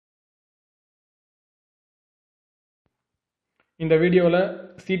இந்த வீடியோவில்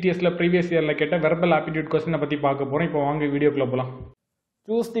சிடிஎஸ்ல ப்ரீவியஸ் இயரில் கேட்ட வெர்பல் ஆப்டிடியூட் கொஸ்டினை பற்றி பார்க்க போகிறோம். இப்போ வாங்க வீடியோக்குள்ள போகலாம்.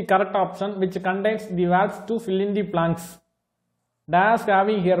 Choose the correct option which contains the words to fill in the blanks. Dash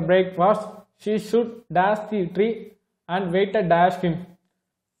having her breakfast, she should dash the tree and waited dash him.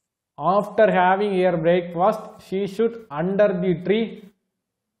 After having her breakfast, she should under the tree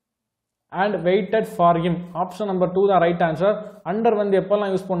and waited for him. Option number 2 the right answer. Under வந்து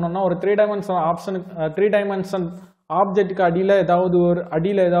எப்பெல்லாம் use பண்ணோம்னா ஒரு 3 dimension option 3 dimension ஆப்ஜெக்ட்டுக்கு அடியில்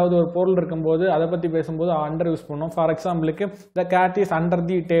ஏதாவது ஒரு பொருள் இருக்கும்போது அதை பற்றி பேசும்போது அண்டர் யூஸ் பண்ணோம். ஃபார் எக்ஸாம்பிளுக்கு த gate is under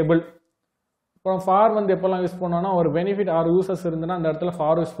the table. அப்புறம் ஃபார் வந்து எப்போல்லாம் யூஸ் பண்ணோம்னா ஒரு பெனிஃபிட் ஆர் யூசஸ் இருந்துன்னா அந்த இடத்துல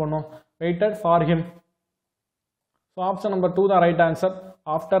ஃபார் யூஸ் பண்ணோம். Weighted for him. So option number 2 the right answer.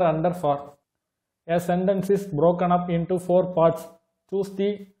 After under for. A sentence is broken up into 4 parts. Choose the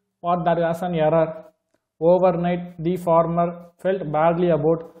part that has an error. Overnight the farmer felt badly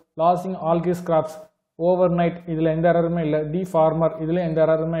about losing all his crops. Overnight இதில் எந்த எரருமே இல்லை. தி farmer இதில் எந்த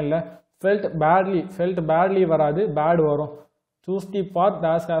எரருமே இல்லை. Felt badly வராது, bad வரும். Choose the part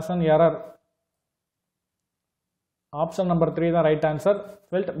that has an error. Option number 3 தான் right answer.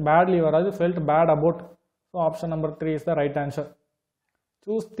 Felt badly வராது, felt bad about. So option number 3 is the right answer.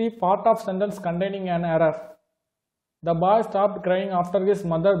 Choose the part of sentence containing an error. The boy stopped crying after his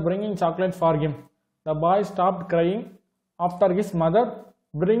mother bringing chocolate for him. The boy stopped crying after his mother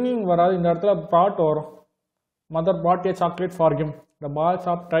bringing வராது, இந்த இடத்துல brought வரும். Mother brought a chocolate for him. The boy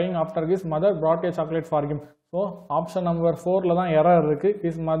stopped crying after his mother brought a chocolate for him. So option number 4ல தான் error இருக்கு.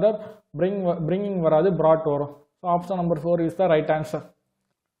 His mother bringing வராது, brought வரும். So option number 4 is the right answer.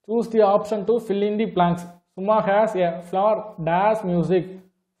 Choose the option to fill in the blanks. Suma has a flower dash music.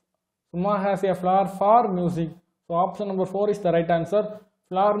 Suma has a flower for music. So option number 4 is the right answer.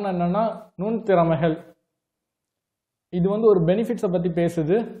 Flower என்னன்னா நுண் திறமைகள். இது வந்து ஒரு பெனிஃபிட்ஸை பற்றி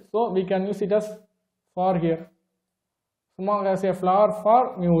பேசுது. So we can use it as for here. Suma has a flower for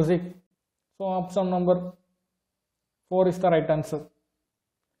music. So option number 4 is the right answer.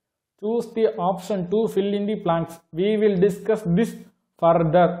 Choose the option to fill in the blanks. We will discuss this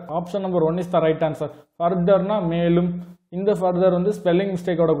further. Option number 1 is the right answer. Further na மேலும். இந்த further வந்து spelling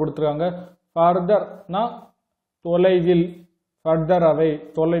மிஸ்டேக்கோட கொடுத்துருக்காங்க. Further na தொலைவில், further away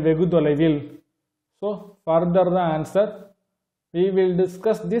வெகு தொலைவில். So further the answer. We will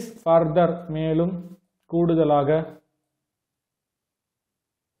discuss this further மேலும் கூடுதலாக.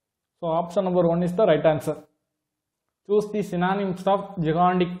 So option number 1 is the right answer. Choose the synonyms of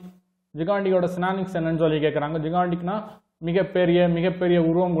gigantic. Giganticோட synonyms என்னன்னு சொல்லி கேட்குறாங்க. giganticனா மிகப்பெரிய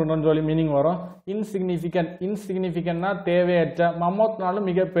உருவம் கொண்டன்னு சொல்லி மீனிங் வரும். இன்சிக்னிஃபிகன்ட்னா தேவையற்ற. மமோத்னாலும்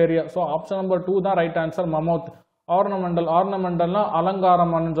மிகப்பெரிய. ஸோ ஆப்ஷன் நம்பர் 2 தான் ரைட் ஆன்சர். மமோத். ஆர்னமெண்டல்னா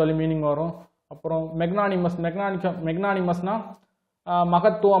அலங்காரமானு சொல்லி மீனிங் வரும். அப்புறம் மெக்னானிமஸ்னா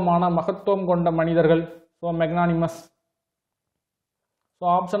மகத்துவம் கொண்ட மனிதர்கள். So magnanimous. So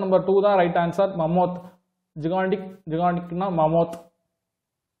option number 2 தான் right answer. மமோத். ஜிகாண்டிக்னா மமோத்.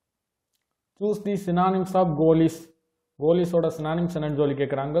 Choose the synonyms of Kohli's. கோலிஸோட synonyms என்னன்னு சொல்லி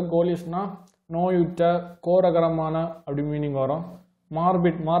கேட்குறாங்க. கோலிஸ்னா நோயுற்ற, கோரகரமான அப்படி மீனிங் வரும்.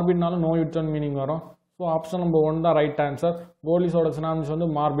 மார்பிட்னாலும் நோயுற்றன்னு மீனிங் வரும். ஸோ ஆப்ஷன் நம்பர் 1 தான் ரைட் ஆன்சர். கோலிஸோட சினானிம்ஸ் வந்து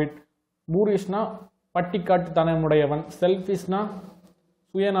மார்பிட். பூரிஷ்னா பட்டிக்காட்டுத்தனமுடையவன். செல்ஃபிஷ்னா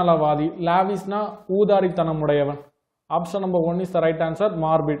சுயநலவாதி. லாவிஷ்னா ஊதாரித்தனமுடையவன். Option number 1 is the right answer.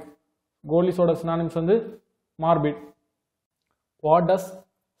 மார்பிட். கோலிஸோட synonyms வந்து மார்பிட். What does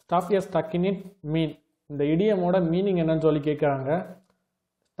stuff a stuck in it mean? இந்த இடியமோட மீனிங் என்னன்னு சொல்லி கேட்குறாங்க.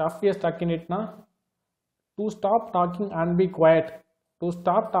 Stuff a stuck in இட்னா to stop talking and B quite. To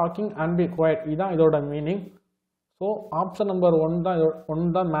stop talking and B quite இதுதான் இதோட meaning. So option number 1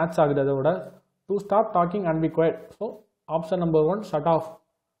 தான் match ஆகுது அதோட. To stop talking and B quite. So option number 1 shut off.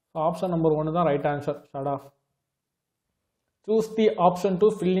 So option number 1 தான் right answer. Shut off. Choose the option to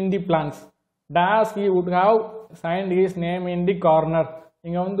fill in the blanks. Days he would have signed his name in the corner.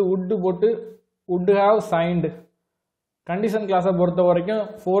 இங்கே வந்து உட்டு போட்டு would have signed. Condition கிளாஸை பொறுத்த வரைக்கும்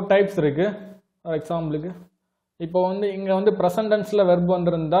 4 types இருக்குது. For எக்ஸாம்பிளுக்கு இப்போ வந்து இங்கே வந்து ப்ரெசன்ட் டென்ஸில் வெர்ப்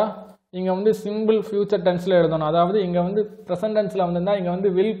வந்திருந்தா இங்கே வந்து சிம்பிள் ஃபியூச்சர் டென்ஸில் எழுதணும். அதாவது இங்கே வந்து ப்ரெசன்ட் டென்ஸில் வந்திருந்தால் இங்கே வந்து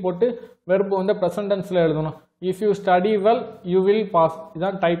வில் போட்டு வெர்பு வந்து ப்ரெசன்ட் டென்ஸில் எழுதணும். If you study well you will pass.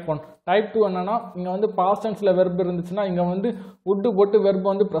 இதுதான் டைப் 1. டைப் 2 என்னன்னா இங்கே வந்து பாஸ்ட் டென்ஸில் வெர்ப் இருந்துச்சுன்னா இங்கே வந்து வுட்டு போட்டு வெர்பு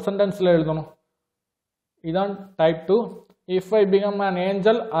வந்து ப்ரெசன்ட் டென்ஸில் எழுதணும். இதுதான் type 2. If I become an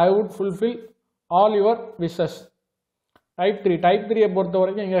angel I would fulfill all your wishes. Type 3. Type 3 பொறுத்த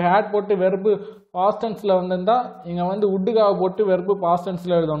வரைக்கும் இங்கே ஹேட் போட்டு வெர்பு பாஸ்ட் டென்ஸில் வந்திருந்தால் இங்கே வந்து வுட்டுகாவை போட்டு வெர்பு பாஸ்ட்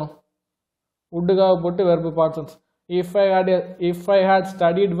டென்ஸில் எழுதணும். வுட்டுகாவை போட்டு verb past tense. If I had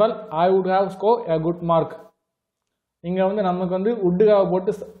studied well I would have scored a good mark. இங்கே வந்து நமக்கு வந்து வுட்டுகாவை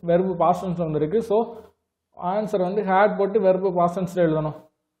போட்டு வெர்பு பாஸ்ட் டென்ஸ் வந்திருக்கு. ஸோ ஆன்சர் வந்து had போட்டு verb past tense எழுதணும்.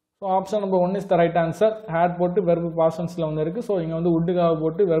 So option number 1 is the right answer. had போட்டு verb past tenseல வந்து இருக்குது. ஸோ இங்கே வந்து woodக்காக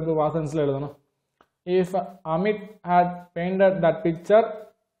போட்டு verb past tenseல எழுதணும். If Amit had painted that picture,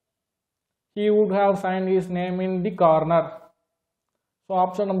 he would have signed his name in the corner. So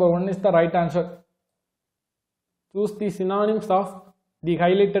option number 1 is the right answer. Choose the synonyms of the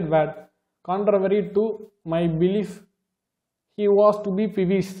highlighted word. Contrary to my belief, he was to be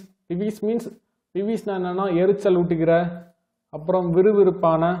peevish. Peevish means peevish na எரிச்சல் ஊட்டுகிற அப்புறம்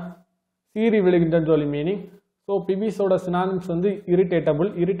விறுவிறுப்பான சீறி விழுகின்றன்னு சொல்லி meaning. So பிவிஸோட synonyms வந்து irritable.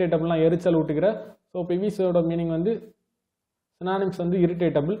 இரிட்டேட்டபிள்னா எரிச்சல் ஊட்டுகிற. So பிவிஸோட meaning வந்து synonyms வந்து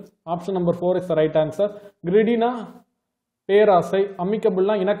irritable. Option number 4 is the right answer. கிரிடினா பேராசை,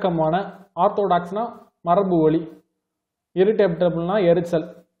 அமிக்கபிள்னா இணக்கமான, ஆர்த்தோடாக்ஸ்னா மரபு ஒளி, இரிட்டேட்டபிள்னா எரிச்சல்.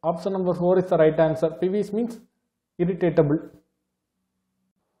 Option number 4 is the right answer. பிவிஸ் means irritable.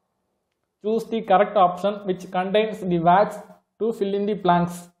 Choose the correct option which contains the words to fill in the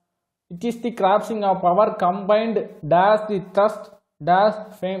blanks. It is the collapsing of power combined dash the trust dash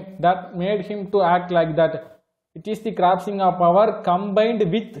fame that made him to act like that. It is the collapsing of power combined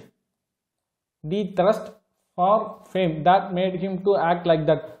with the trust for fame that made him to act like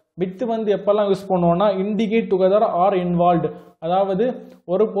that. With வந்து எப்பெல்லாம் use பண்ணுவோம்னா indicate together or involved. அதாவது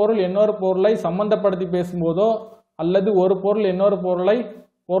ஒரு பொருள் இன்னொரு பொருளை சம்பந்தப்படுத்தி பேசும்போதோ அல்லது ஒரு பொருள் இன்னொரு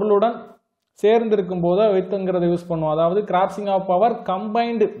பொருளுடன் சேர்ந்திருக்கும் போதோ வித்ங்கிறத யூஸ் பண்ணுவோம். அதாவது கிராப்சிங் of power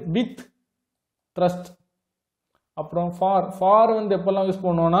combined with trust. அப்புறம் ஃபார் வந்து எப்பெல்லாம் யூஸ்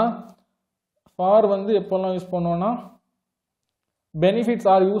பண்ணுவோம்னா பெனிஃபிட்ஸ்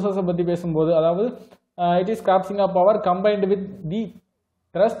ஆர் யூசஸை பற்றி பேசும்போது, அதாவது it is கிராப்சிங் of power combined with the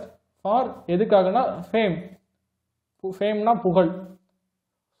trust for எதுக்காகனா ஃபேம்னா புகழ்.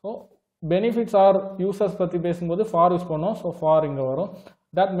 ஸோ பெனிஃபிட்ஸ் ஆர் யூசர்ஸ் பற்றி பேசும்போது ஃபார் யூஸ் பண்ணுவோம். ஸோ ஃபார் இங்கே வரும்.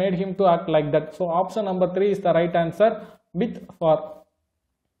 that made him to act like that. So option number 3 is the right answer with for.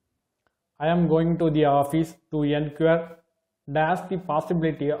 I am going to the office to inquire dash the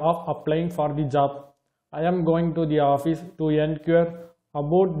possibility of applying for the job. I am going to the office to inquire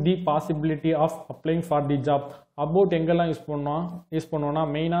about the possibility of applying for the job. About எங்கெல்லாம் use பண்ணுவோம்னா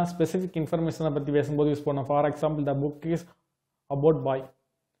மெயினாக specific இன்ஃபர்மேஷனை பற்றி பேசும்போது use பண்ணுவோம். For example the book is about boy.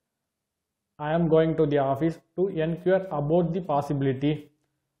 I am going to the office to inquire about the possibility.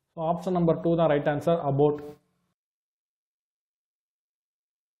 So option number 2 the right answer, about.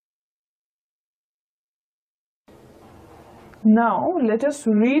 Now let us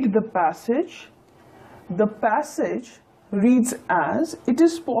read the passage. The passage reads as, it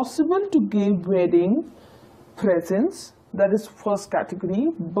is possible to give wedding presents, that is first category,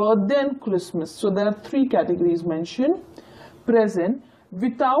 birthday and Christmas. So there are 3 categories mentioned. Present,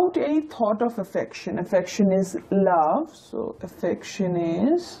 without any thought of affection. Affection is love. So affection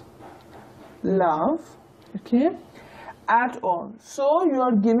is love. Okay. At all. So you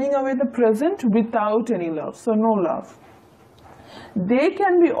are giving away the present without any love. So no love. They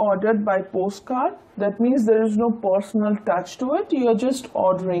can be ordered by postcard. That means there is no personal touch to it. You are just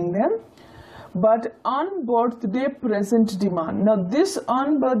ordering them. But unbirthday present demand. Now this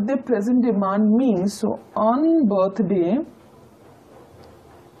unbirthday present demand means, so unbirthday,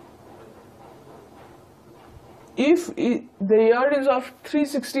 if the year is of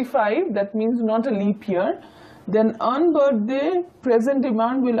 365, that means not a leap year, then unbirthday present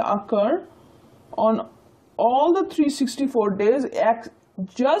demand will occur on all the 364 days,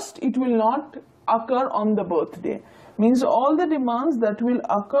 just it will not occur on the birthday. Means all the demands that will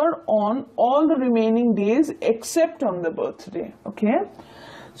occur on all the remaining days except on the birthday. Okay.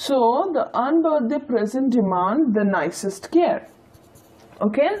 So the unbirthday present demand, the nicest care.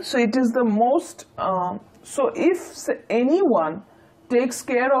 Okay. So it is the most so if anyone takes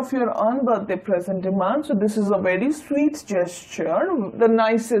care of your unbirthday present demand, so this is a very sweet gesture, the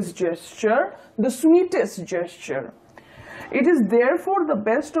nicest gesture, the sweetest gesture. It is therefore the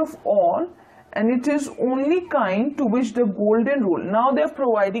best of all, and it is only kind to which the golden rule. Now they are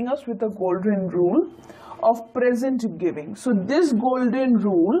providing us with a golden rule of present giving. So this golden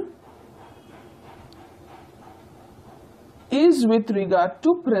rule is with regard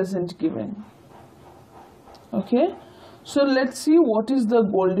to present giving. Okay, so let's see what is the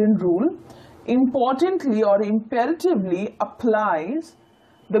golden rule. Importantly or imperatively applies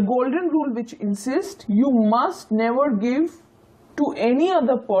the golden rule, which insists you must never give to any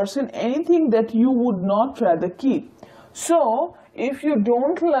other person anything that you would not rather keep. So if you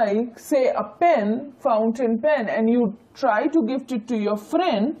don't like, say, a pen, fountain pen, and you try to gift it to your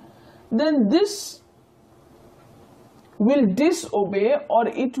friend, then this will disobey, or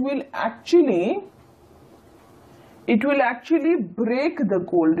it will actually break the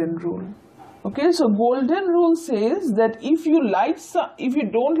golden rule. Okay, so golden rule says that if you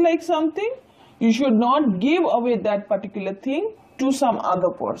don't like something, you should not give away that particular thing to some other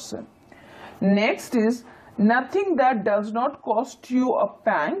person. Next is nothing that does not cost you a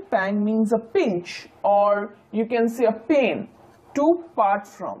pang. Pang means a pinch, or you can say a pain to part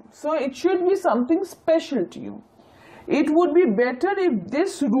from. So it should be something special to you. It would be better if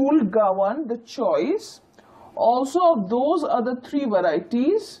this rule governed the choice also of those other three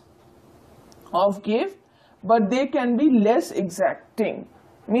varieties of gift, but they can be less exacting,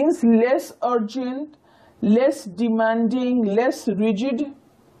 means less urgent, less demanding, less rigid.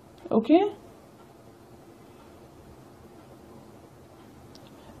 Okay.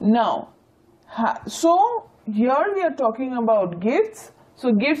 Now, so here we are talking about gifts.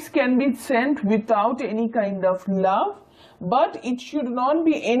 So gifts can be sent without any kind of love, but it should not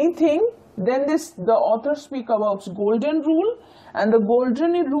be anything. Then the author speak about golden rule, and the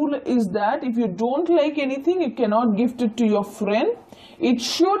golden rule is that if you don't like anything, you cannot gift it to your friend. It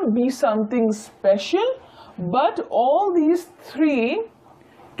should be something special, but all these three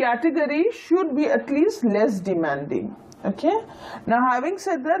categories should be at least less demanding. Okay. Now, having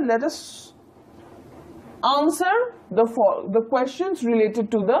said that, let us answer the questions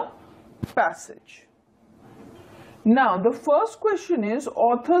related to the passage. Now, the first question is,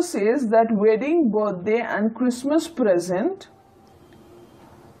 author says that wedding, birthday and Christmas present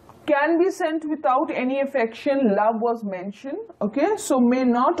can be sent without any affection. Love was mentioned. Okay, so may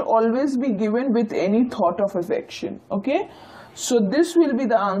not always be given with any thought of affection. Okay, so this will be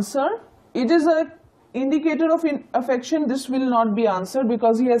the answer. It is a indicator of affection. This will not be answered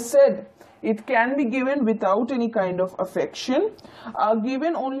because he has said it can be given without any kind of affection, are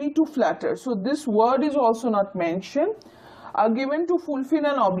given only to flatter. So this word is also not mentioned. Are given to fulfill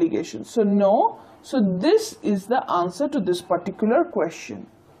an obligation. So no. So this is the answer to this particular question.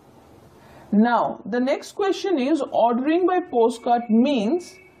 Now the next question is, ordering by postcard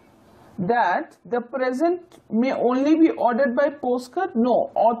means that the present may only be ordered by postcard.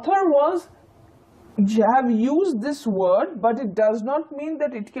 No, author have used this word, but it does not mean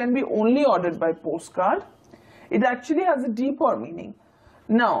that it can be only ordered by postcard. It actually has a deeper meaning.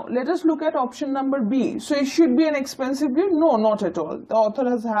 Now let us look at option number B. So it should be an expensive gift. No, not at all. The author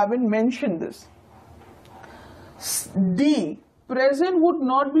haven't mentioned this. D, present would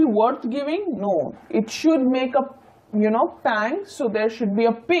not be worth giving. No, it should make a pang, so there should be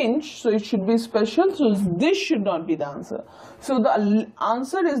a pinch, so it should be special. So this should not be the answer. So the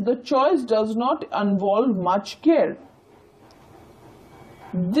answer is, the choice does not involve much care.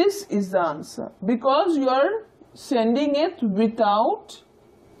 This is the answer, because you are sending it without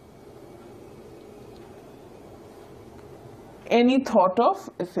any thought of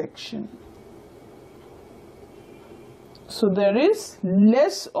affection. So there is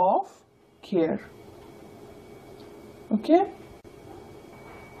less of care. Okay.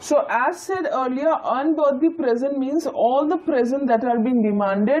 So as said earlier, unworthy present means all the present that are being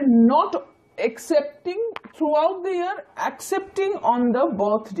demanded, not accepting throughout the year, accepting on the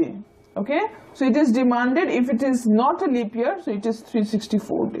birthday. Okay. So it is demanded if it is not a leap year, so it is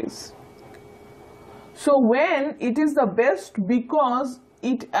 364 days. So when it is the best, because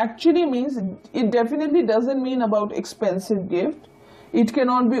it actually means, it definitely doesn't mean about expensive gift. It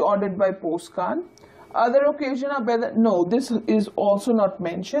cannot be ordered by postcard. Other occasion are better. No, this is also not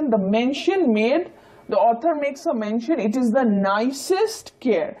mentioned. The mention made, the author makes a mention, it is the nicest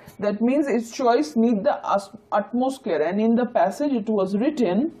care. That means its choice need the utmost care. And in the passage it was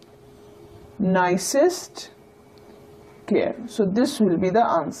written, nicest care. So this will be the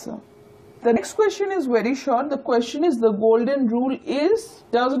answer. The next question is very short. The question is, the golden rule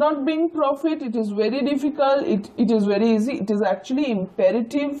does not bring profit. It is very difficult. It is very easy. It is actually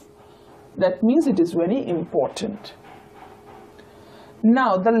imperative. That means it is very important.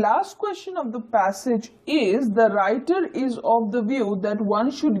 Now, the last question of the passage is, the writer is of the view that one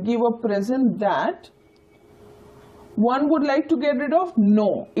should give a present that one would like to get rid of.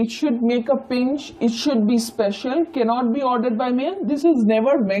 No, it should make a pinch. It should be special. Cannot be ordered by mail. This is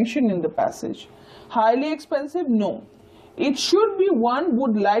never mentioned in the passage. Highly expensive. No, it should be one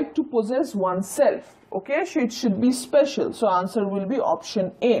would like to possess oneself. Okay, so it should be special. So answer will be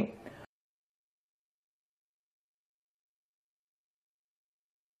option A.